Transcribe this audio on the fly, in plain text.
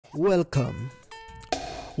Welcome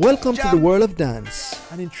to the world of dance,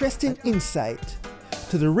 an interesting insight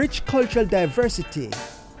to the rich cultural diversity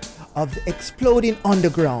of the exploding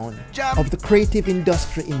underground of the creative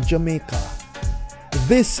industry in Jamaica.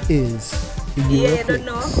 This is EUROFLIX. Yeah, I don't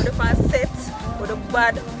know, with the first set, with the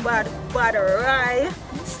bad Rye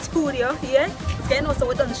studio here. Can also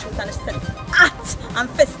we done shoot and it's art and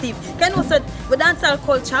festive. Can also with dancehall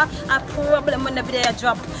culture a problem when the video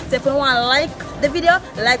drop. So if you want to like the video,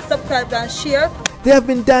 like, subscribe and share. They have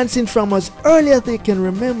been dancing from as early as they can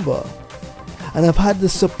remember and have had the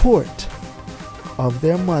support of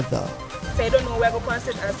their mother. So you don't know where go pass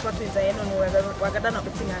it as Swatwinz, and you don't know where go done up the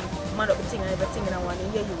thing and man up the thing and everything and I want to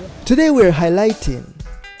hear you. Today we're highlighting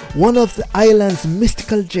one of the island's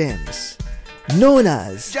mystical gems known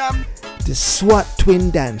as the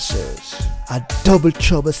Swatwinz dancers, a double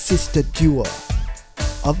trouble sister duo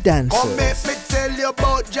of dancers. Come let me tell you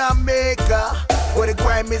about Jamaica, where the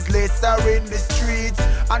crime is lesser in the streets,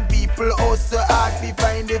 and people also hard to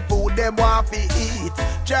find the food them want to eat.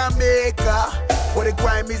 Jamaica, where the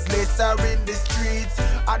crime is lesser in the streets,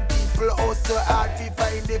 and people also hard to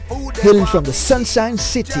find the food them Hailing from the Sunshine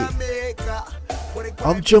City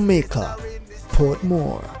of Jamaica,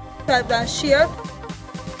 Portmore. Subscribe and share.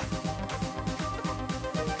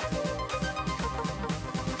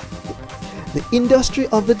 The industry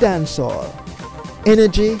of the dancehall,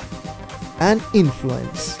 energy and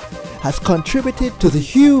influence has contributed to the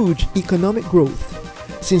huge economic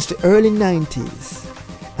growth since the early 90s,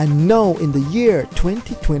 and now in the year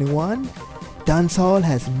 2021, dancehall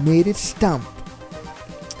has made its stamp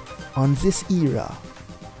on this era,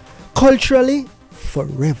 culturally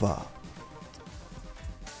forever.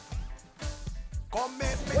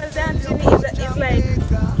 Well, dancing is like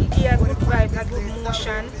a good vibe, a good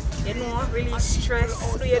motion. You know, really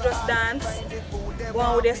stress. Do you just dance? Go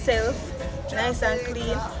on with yourself, nice and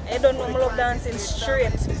clean. I don't know, I love dancing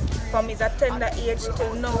straight. From his tender age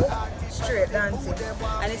till now, straight dancing.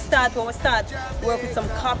 And it starts when we start work with some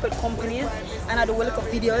corporate companies and I do a lot of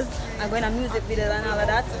videos and going on music videos and all of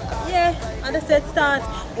that. Yeah, and I said start.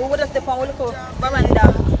 We would just step on a little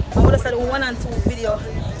veranda and we just do 1 and 2 video.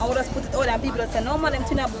 And we just put it out and people just say, no man, them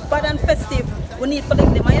things are bad and festive. We need for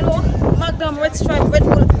them. And you know, Magnum, Red Stripe, Red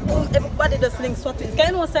Bull, boom, everybody just links Swatwinz. Can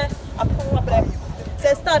you know, say, I problem.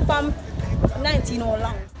 So start from 19 or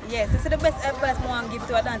long. Yes, this is the best advice I want to give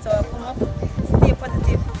to a dancer. Come up, stay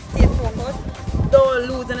positive, stay focused, don't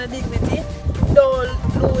lose on the dignity, don't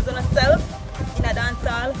lose on yourself in a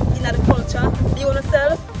dancehall, in a culture, be on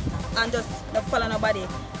yourself and just don't follow nobody.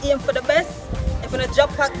 Aim for the best. If you don't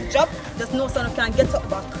drop, just know someone can get up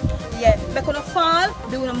back. Yeah, make you fall,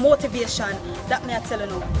 doing a motivation. That may I tell you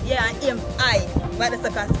now. Yeah, and aim high. Right, the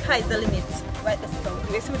sky's the limit. Right, the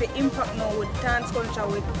you see the impact now with dance culture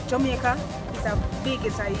with Jamaica. It's a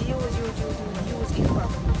huge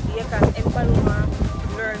impact. Yeah, because everybody want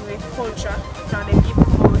to learn with culture. Now they give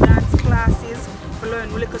more dance classes to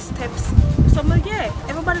learn little steps. So yeah,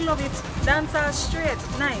 everybody love it. Dance are straight,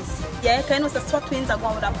 nice. Yeah, kind of the Swatwinz are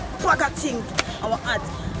going with a bag of things. Our art.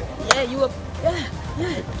 Yeah, you up. Yeah.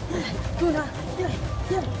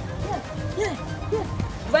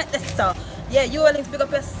 Right there, so yeah, you will pick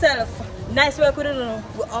up yourself. Nice work with it,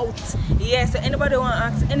 we're out. Yeah, so anybody want to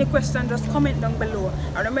ask any question, just comment down below.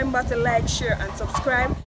 And remember to like, share and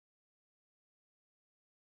subscribe.